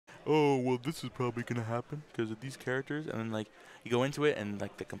oh, well, this is probably going to happen because of these characters. And then, like, you go into it and,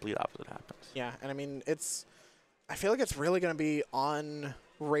 like, the complete opposite happens. Yeah, and I mean, I feel like it's really going to be on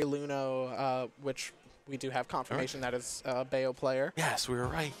Reyluno, which we do have confirmation that is a Bayo player. Yes, we were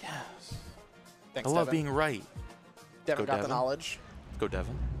right, yes. Thanks, I love Devin. being right. Devin Go got Devin. the knowledge. Go,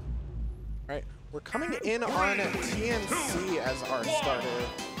 Devin. All right, we're coming in on TNC as our starter,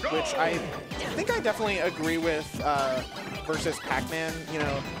 which I think I definitely agree with versus PacMan. You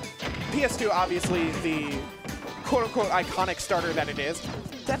know, PS2 obviously the quote-unquote iconic starter that it is.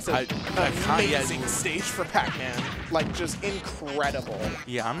 That's an amazing stage for PacMan. Like, just incredible.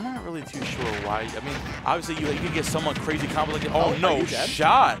 Yeah, I'm not really too sure why. I mean, obviously, you could get someone crazy combo like, Oh, no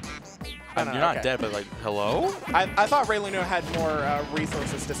shot. No, You're not dead, but like, hello? I thought Reyluno had more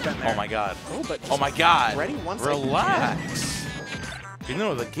resources to spend there. Oh my god. Oh, but oh my god. Ready once Relax. You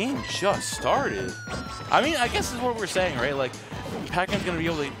know, the game just started. I mean, I guess this is what we're saying, right? Like, PacMan's going to be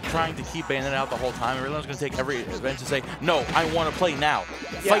able to trying to keep Bayonetta out the whole time. And Reyluno's going to take every event to say, no, I want to play now.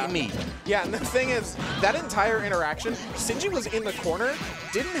 Yeah. Fight me. Yeah, and the thing is, that entire interaction, Sinji was in the corner,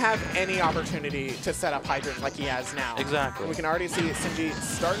 didn't have any opportunity to set up Hydrant like he has now. Exactly. We can already see Sinji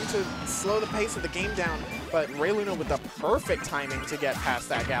starting to slow the pace of the game down, but Reyluno with the perfect timing to get past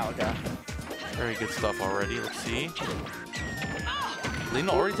that Galaga. Very good stuff already. Let's see. Reyluno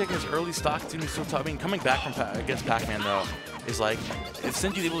already taking his early stock team so tough. I mean, coming back from against PacMan though is like, if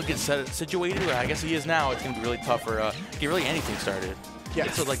Sinji's able to get situated, or I guess he is now, it's gonna be really tough for get really anything started. Yeah.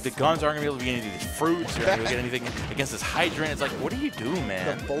 So like the guns aren't gonna be able to get any of these fruits. You're not gonna get anything against this Hydrant. It's like, what do you do,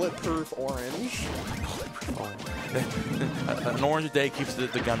 man? The bulletproof orange. An orange a day keeps the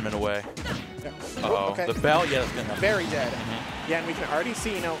gunman away. Yeah. Uh-oh. Okay. The bell, yeah, that's good enough. Very dead. Yeah, and we can already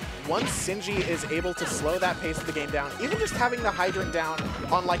see, you know, once Sinji is able to slow that pace of the game down, even just having the Hydrant down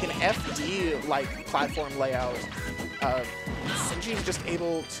on like an FD-like platform layout, Sinji's just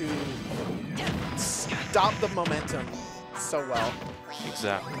able to stop the momentum so well.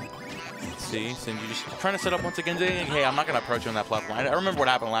 Exactly. See, Sinji just trying to set up once again. Hey, I'm not gonna approach you on that platform. I remember what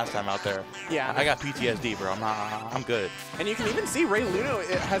happened last time out there. Yeah. I got PTSD, bro. I'm good. And you can even see Reyluno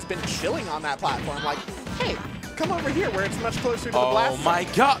has been chilling on that platform. Like, hey, come over here where it's much closer to the blast. Oh my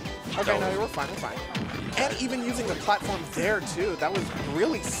god. Okay, no, we're fine, we're fine. And even using the platform there too. That was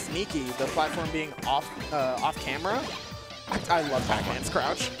really sneaky. The platform being off camera. I love PacMan's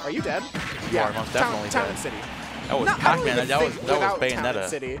crouch. Are you dead? Yeah, most definitely Town dead. and City. That was PacMan. That was Bayonetta.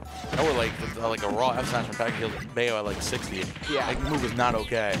 City. That was like a raw F smash from PacMan killed Bayo at like 60. Yeah. Like, the move was not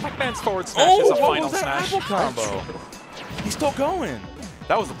okay. PacMan's forward smash is a final was that smash. apple combo? He's still going.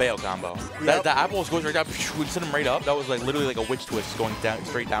 That was the Bayo combo. Yep. That apple goes right down. We set him right up. That was like literally like a witch twist going down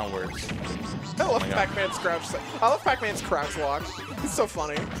straight downwards. I love PacMan's crouch. I love PacMan's crouch walk. He's so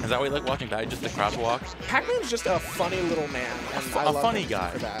funny. Is that what you like watching? Just the crouch walk? PacMan's just a funny little man. And I love funny him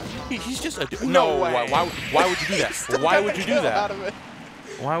guy. For that. He's just a No way. Why would you do that? Why would you do that? Out of it.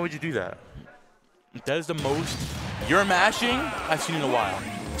 Why would you do that? That is the most you're mashing I've seen in a while.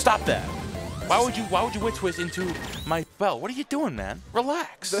 Stop that. Why would you witch twist into my bell? What are you doing, man?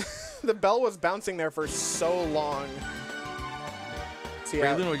 Relax. The bell was bouncing there for so long. So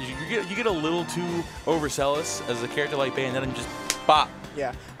yeah. Reyluno, you get a little too overzealous as a character like Bayonetta and just bop.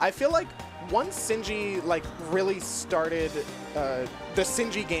 Yeah, I feel like once Sinji like really started the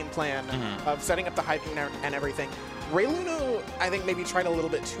Sinji game plan of setting up the hype and everything, Reyluno I think maybe tried a little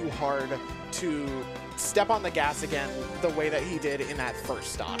bit too hard to step on the gas again the way that he did in that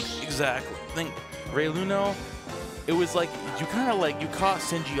first stock. Exactly. I think Reyluno, it was like you caught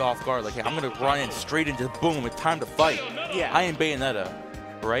Sinji off guard. Like, hey, I'm gonna run in straight into boom. It's time to fight. Yeah. I am Bayonetta,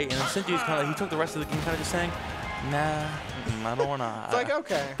 right? And then Sinji's kind of he took the rest of the game kind of just saying, nah, I don't wanna. It's like,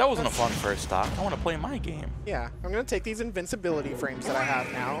 okay. That wasn't a fun first stock. I want to play my game. Yeah, I'm gonna take these invincibility frames that I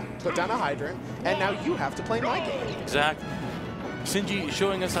have now, put down a Hydrant, and now you have to play my game. Exactly. Sinji is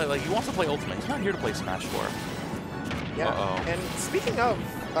showing us that like he wants to play Ultimate. He's not here to play Smash 4. Yeah. And speaking of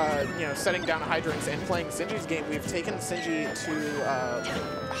you know, setting down hydrants and playing Sinji's game, we've taken Sinji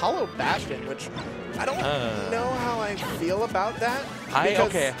to Hollow Bastion, which I don't know how I feel about that.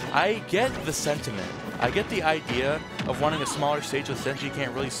 I get the sentiment. I get the idea of wanting a smaller stage that Sinji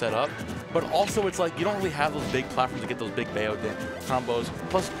can't really set up, but also it's like you don't really have those big platforms to get those big Bayo combos.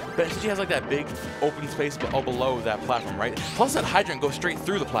 Plus, Sinji has like that big open space below that platform, right? Plus that Hydrant goes straight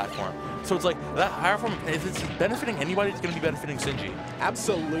through the platform. So it's like that higher form, if it's benefiting anybody, it's going to be benefiting Sinji.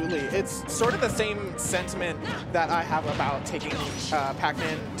 Absolutely. It's sort of the same sentiment that I have about taking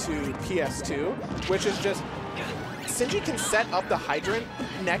PacMan to PS2, which is just Sinji can set up the Hydrant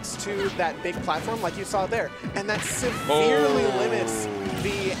next to that big platform like you saw there, and that severely limits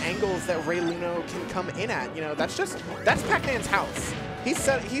the angles that Reyluno can come in at. You know, that's PacMan's house.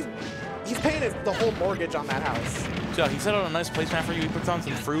 He's paying the whole mortgage on that house. So he set out a nice placemat for you. He puts on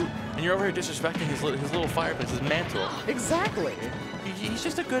some fruit, and you're over here disrespecting his little fireplace, his mantle. Exactly. He's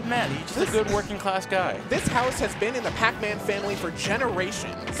just a good man. He's just a good working class guy. This house has been in the PacMan family for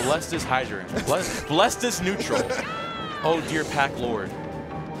generations. Bless this hydrant. Bless this neutral. Oh dear Pac Lord.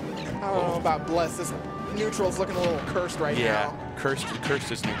 I don't know about bless. This neutral's looking a little cursed right now. Yeah, cursed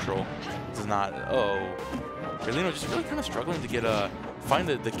this neutral. This is not. Oh, Reyluno just really kind of struggling to get find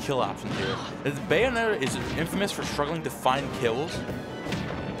the kill options here. Bayonetta is infamous for struggling to find kills.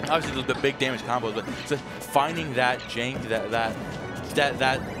 Obviously, the big damage combos, but just finding that jank,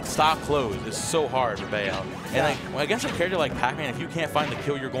 that stock close is so hard for Bayo. And like against a character like PacMan, if you can't find the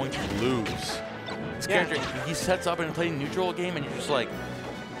kill, you're going to lose. This character, he sets up and plays neutral game, and you're just like,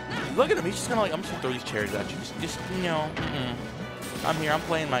 look at him. He's just kind of like, I'm just gonna throw these cherries at you. Just you know, I'm here. I'm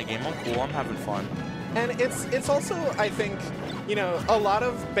playing my game. I'm cool. I'm having fun. And it's also, I think, you know, a lot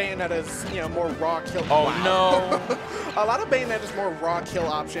of Bayonetta's, you know, more raw kill. Oh no! A lot of Bayonetta's more raw kill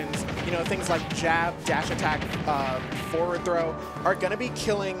options, you know, things like jab, dash attack, forward throw, are going to be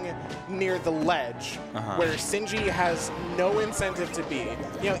killing near the ledge, where Sinji has no incentive to be.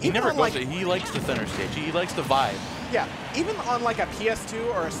 You know, he never goes. He likes the thinner stage. He likes the vibe. Yeah, even on like a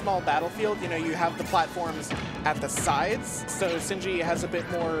PS2 or a small battlefield, you know, you have the platforms at the sides, so Sinji has a bit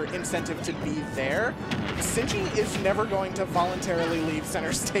more incentive to be there. Sinji is never going to voluntarily leave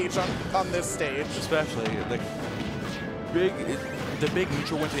center stage on this stage. Especially the big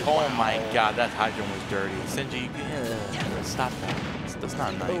neutral wins. Oh my god, that hydrant was dirty. Sinji, stop that. That's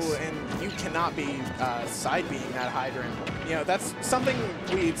not nice. Oh, and you cannot be side being that hydrant. You know, that's something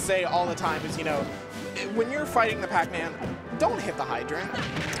we say all the time is, you know, when you're fighting the PacMan, don't hit the hydrant.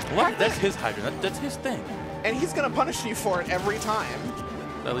 Look, that's his hydrant. That's his thing. And he's going to punish you for it every time.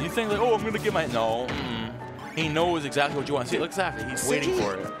 You think like, oh, I'm going to get my... No. He knows exactly what you want to see. Exactly. He's waiting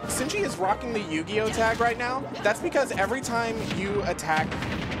for it. Sinji is rocking the Yu-Gi-Oh tag right now. That's because every time you attack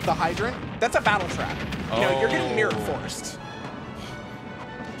the hydrant, that's a battle trap. You know, you're getting mirror forced.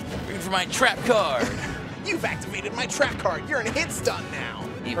 Waiting for my trap card. You've activated my trap card. You're in hit stun now.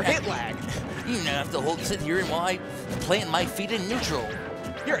 Or hit lag. You now have to sit here while I plant my feet in neutral.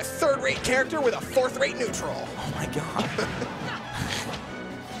 You're a third-rate character with a fourth-rate neutral. Oh my god.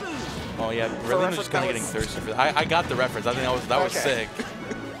 Oh yeah, Reyluno's just kind of getting thirsty for that. I got the reference. I think that was sick.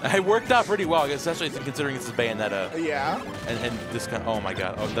 It worked out pretty well, especially considering it's a Bayonetta. Yeah. And this kind of, oh my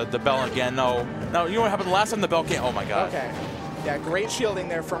god. Oh, the bell again. No, you know what happened last time the bell came? Oh my god. Okay. Yeah, great shielding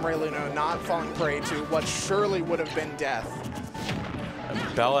there from Reyluno, not falling prey to what surely would have been death.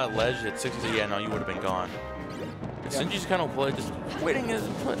 Bell at ledge at 60, yeah, no, you would have been gone. Sinji's kind of just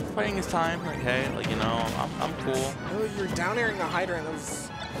playing his time, like, hey, like, you know, I'm cool. Oh, you're down airing the hydrant. That was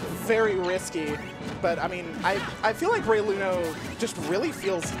very risky. But, I mean, I feel like Reyluno just really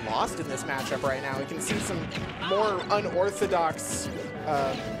feels lost in this matchup right now. We can see some more unorthodox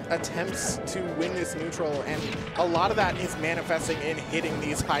attempts to win this neutral, and a lot of that is manifesting in hitting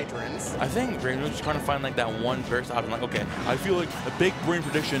these hydrants. I think Reyluno's just trying to find like that one burst option, like, okay, I feel like a big brain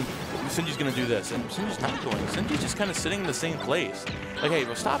prediction, Sinji's gonna do this, and Sinji's not doing it. Sinji's just kind of sitting in the same place. Like, hey,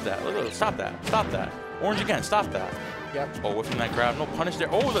 well, stop that, stop that, stop that. Orange again, stop that. Yep. Oh, whiffing that grab, no punish there.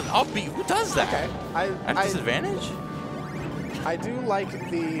 Oh, the upbeat, who does that? Okay. At disadvantage? I do like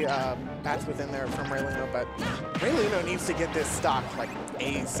the bats within there from Reyluno, but Reyluno needs to get this stock like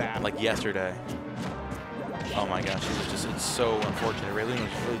ASAP. Like yesterday. Oh my gosh, it's so unfortunate.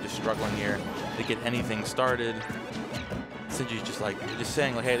 Reyluno's really just struggling here to get anything started. Sinji's just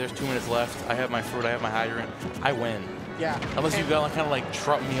saying like, hey, there's 2 minutes left. I have my fruit, I have my hydrant. I win. Yeah. Unless you kind of like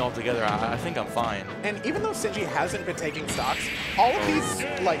trump me all together, I think I'm fine. And even though Sinji hasn't been taking stocks, all of these,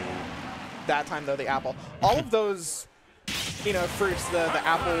 like, that time though, the apple, all of those, you know, fruits, the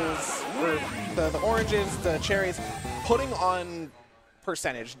apples, or the oranges, the cherries, putting on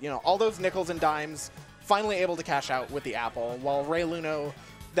percentage, you know, all those nickels and dimes, finally able to cash out with the apple, while Reyluno,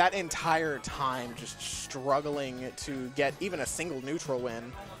 that entire time, just struggling to get even a single neutral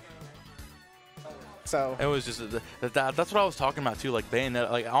win. So it was just that's what I was talking about too. Like Bayonetta,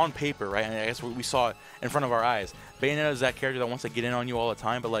 like on paper, right? And I guess we saw it in front of our eyes. Bayonetta is that character that wants to get in on you all the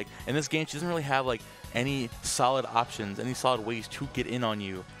time, but like in this game, she doesn't really have like any solid options, any solid ways to get in on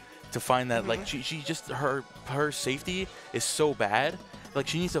you. To find that, like she just her safety is so bad. Like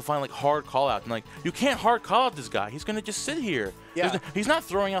she needs to find like hard call out, and like you can't hard call out this guy. He's gonna just sit here. Yeah. He's not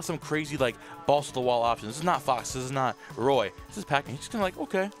throwing out some crazy like balls to the wall options. This is not Fox. This is not Roy. This is PacMan. He's just gonna like,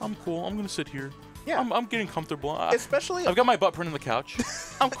 okay, I'm cool. I'm gonna sit here. Yeah. I'm getting comfortable. Especially I've got my butt print on the couch.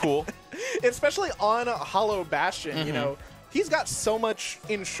 I'm cool. Especially on Hollow Bastion, you know, he's got so much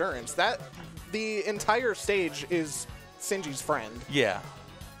insurance that the entire stage is Sinji's friend. Yeah.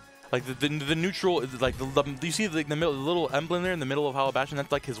 Like the neutral, like do you see the little emblem there in the middle of Halabashin?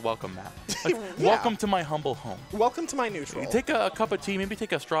 That's like his welcome mat. Like, Yeah. Welcome to my humble home. Welcome to my neutral. Take a cup of tea, maybe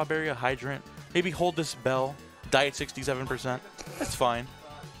take a strawberry, a hydrant, maybe hold this bell. Diet 67%. That's fine.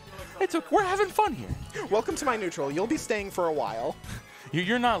 We're having fun here. Welcome to my neutral. You'll be staying for a while.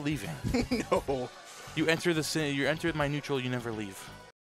 You're not leaving. No. You enter my neutral, you never leave.